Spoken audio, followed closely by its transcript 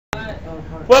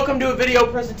Welcome to a video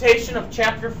presentation of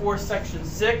Chapter 4, Section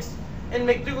 6 in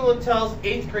McDougal Littell's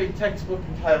 8th grade textbook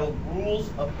entitled Rules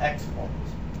of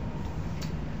Exponents.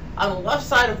 On the left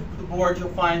side of the board, you'll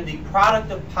find the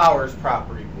product of powers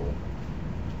property rule.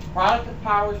 Product of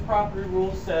powers property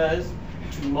rule says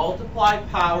to multiply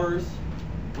powers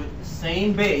with the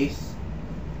same base,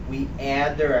 we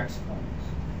add their exponents.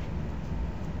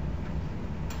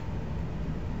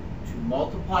 To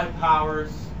multiply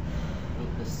powers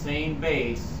with the same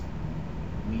base,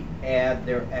 we add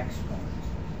their exponents.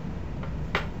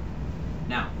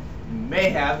 Now, you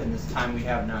may have, and this time we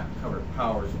have not covered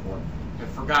powers before, have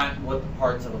forgotten what the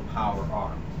parts of a power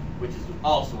are, which is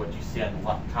also what you see on the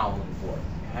left column of the board.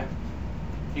 Okay?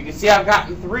 You can see I've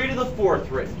gotten 3 to the 4th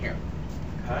written here.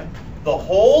 Okay? The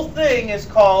whole thing is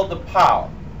called the power.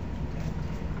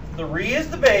 3 is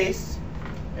the base,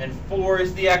 and 4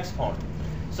 is the exponent.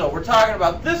 So we're talking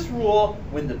about this rule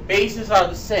when the bases are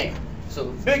the same. So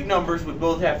the big numbers would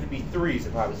both have to be 3s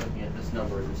if I was looking at this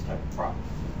number in this type of problem.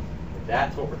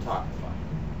 That's what we're talking about.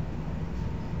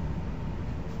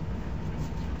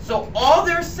 So all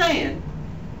they're saying,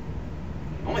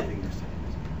 the only thing they're saying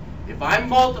is, if I'm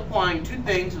multiplying two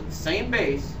things with the same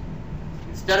base,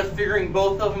 instead of figuring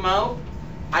both of them out,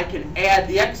 I can add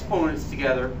the exponents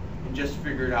together and just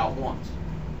figure it out once.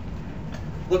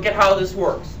 Look at how this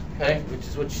works, okay? Which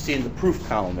is what you see in the proof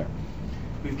column there.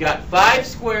 We've got 5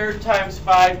 squared times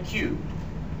 5 cubed.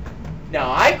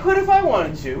 Now I could, if I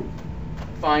wanted to,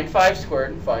 find 5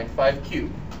 squared and find 5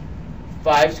 cubed.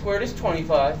 5 squared is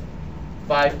 25.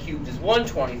 5 cubed is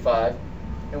 125.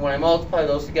 And when I multiply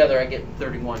those together, I get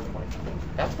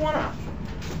 3125. That's one option.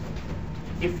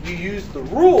 If you use the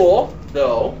rule,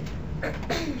 though,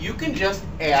 you can just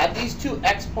add these two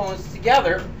exponents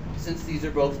together since these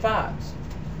are both 5s.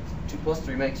 2 plus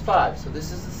 3 makes 5. So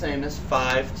this is the same as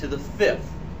 5 to the 5th.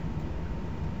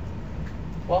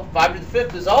 Well, 5 to the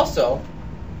 5th is also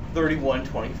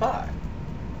 3125.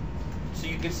 So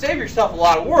you can save yourself a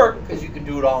lot of work because you can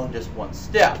do it all in just one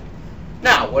step.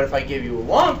 Now, what if I gave you a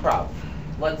long problem?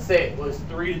 Let's say it was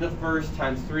 3 to the 1st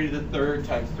times 3 to the 3rd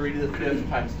times 3 to the 5th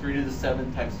times 3 to the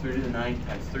 7th times 3 to the 9th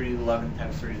times 3 to the 11th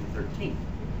times 3 to the 13th.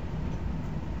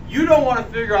 You don't want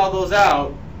to figure all those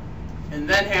out and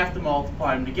then have to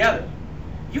multiply them together.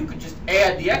 You could just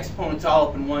add the exponents all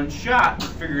up in one shot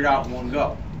and figure it out in one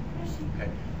go. Okay?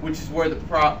 Which is where the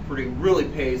property really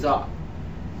pays off.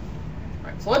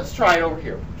 All right, so let's try it over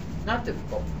here. It's not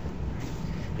difficult.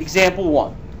 Example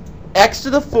 1. X to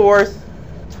the 4th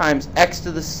times x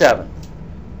to the 7th.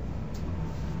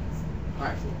 All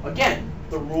right. Again,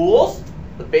 the rules,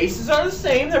 the bases are the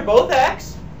same. They're both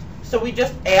x. So we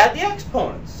just add the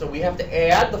exponents. So we have to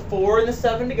add the 4 and the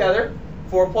 7 together.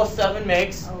 4 plus 7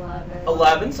 makes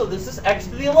 11. So this is x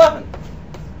to the 11th.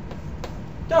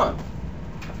 Done.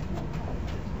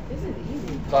 This is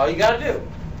easy. That's all you got to do.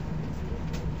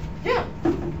 Yeah.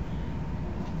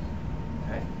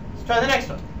 Okay. Let's try the next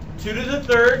one. 2 to the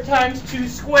 3rd times 2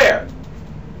 squared.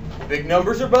 The big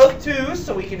numbers are both 2s,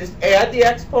 so we can just add the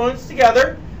exponents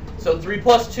together. So 3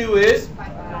 plus 2 is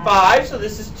 5. So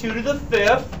this is 2 to the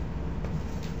 5th.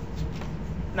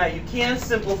 Now you can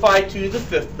simplify 2 to the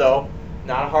 5th, though.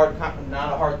 Not a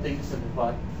hard thing to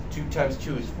simplify. 2 times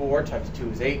 2 is 4, times 2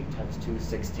 is 8, times 2 is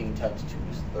 16, times 2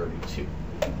 is 32.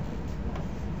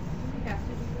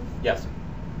 Yes.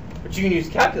 But you can use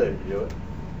a calculator to do it.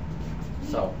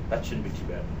 So that shouldn't be too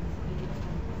bad.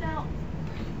 Now,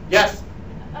 Yes?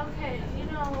 okay, you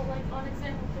know, like on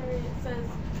example 3, it says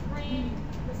 3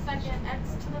 to the second, x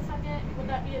to the second. Would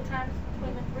that be a times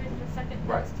between the 3 to the second,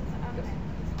 Right. x to the second? Okay.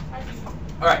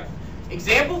 All right.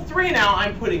 Example 3 now,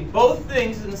 I'm putting both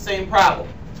things in the same problem.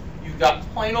 You've got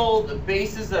plain old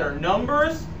bases that are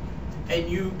numbers, and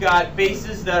you've got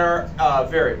bases that are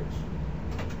variables.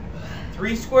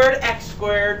 3 squared x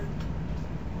squared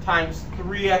times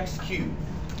 3x cubed.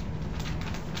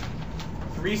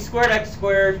 3 squared x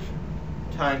squared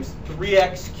times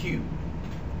 3x cubed.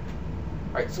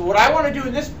 All right, so what I want to do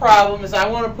in this problem is I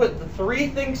want to put the 3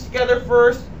 things together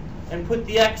first and put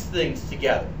the x things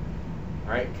together.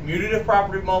 All right, commutative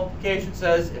property of multiplication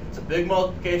says if it's a big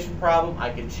multiplication problem, I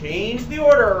can change the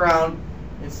order around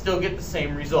and still get the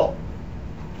same result.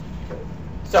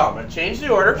 So I'm going to change the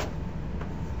order.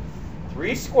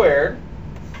 3 squared,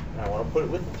 and I want to put it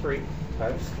with the 3,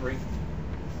 times 3,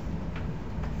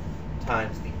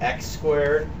 times the x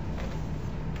squared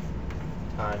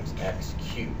times x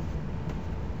cubed.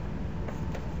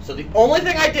 So the only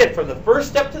thing I did from the first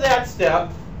step to that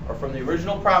step, or from the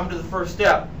original problem to the first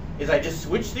step, is I just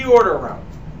switched the order around.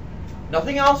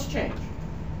 Nothing else changed.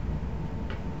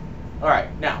 All right,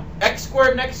 now, x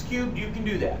squared and x cubed, you can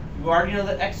do that. You already know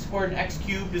that x squared and x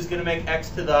cubed is going to make x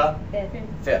to the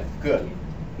fifth. Good.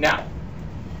 Now,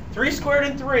 3 squared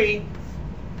and 3,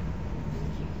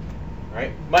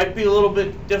 right, might be a little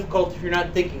bit difficult if you're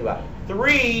not thinking about it.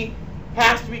 3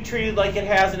 has to be treated like it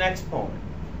has an exponent.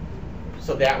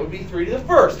 So that would be 3 to the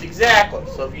first, exactly.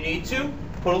 So if you need to,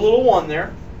 put a little 1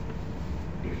 there.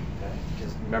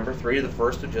 Just remember 3 to the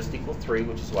first would just equal 3,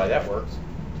 which is why that works.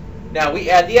 Now we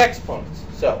add the exponents.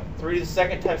 So 3 to the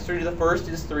second times 3 to the first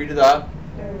is 3 to the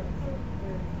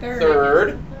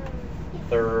third,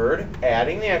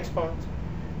 adding the exponents.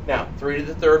 Now 3 to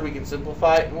the third, we can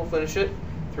simplify it and we'll finish it.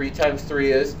 3 times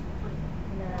 3 is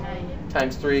 9.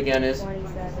 Times 3 again is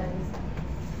 27.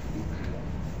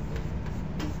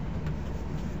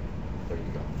 There you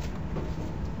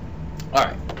go. All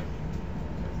right.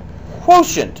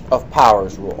 Quotient of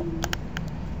powers rule.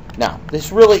 Now,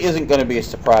 this really isn't going to be a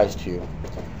surprise to you.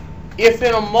 If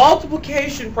in a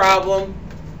multiplication problem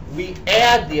we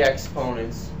add the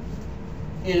exponents,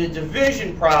 in a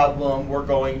division problem we're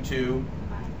going to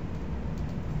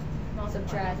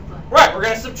Subtract. Right, we're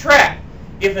going to subtract.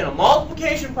 If in a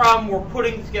multiplication problem we're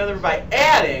putting together by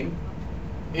adding,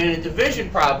 in a division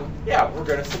problem, yeah, we're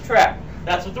going to subtract.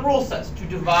 That's what the rule says. To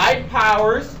divide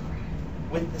powers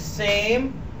with the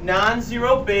same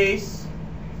non-zero base,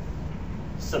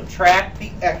 subtract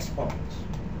the exponents.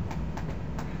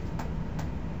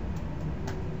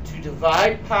 To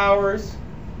divide powers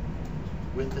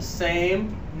with the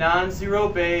same non-zero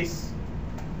base,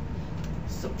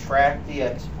 subtract the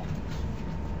exponents.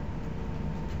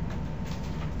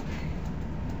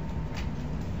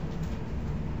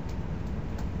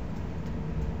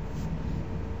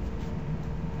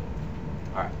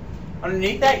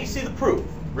 Underneath that, you see the proof.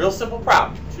 Real simple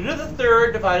problem. 2 to the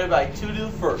third divided by 2 to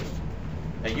the first.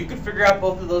 Now, you can figure out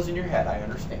both of those in your head. I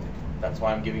understand. That's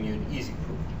why I'm giving you an easy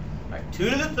proof. All right,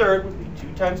 2 to the third would be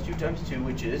 2 times 2 times 2,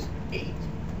 which is 8.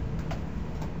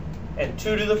 And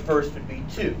 2 to the first would be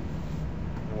 2.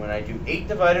 And when I do 8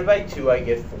 divided by 2, I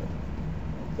get 4.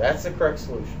 That's the correct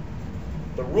solution.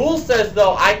 The rule says,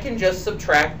 though, I can just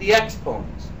subtract the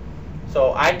exponents.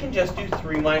 So I can just do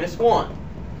 3 minus 1,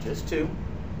 which is 2.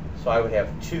 So I would have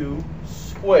 2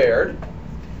 squared,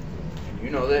 and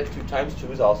you know that 2 times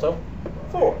 2 is also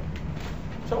 4.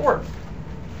 So it works.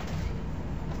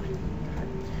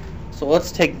 So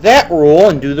let's take that rule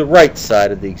and do the right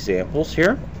side of the examples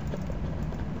here.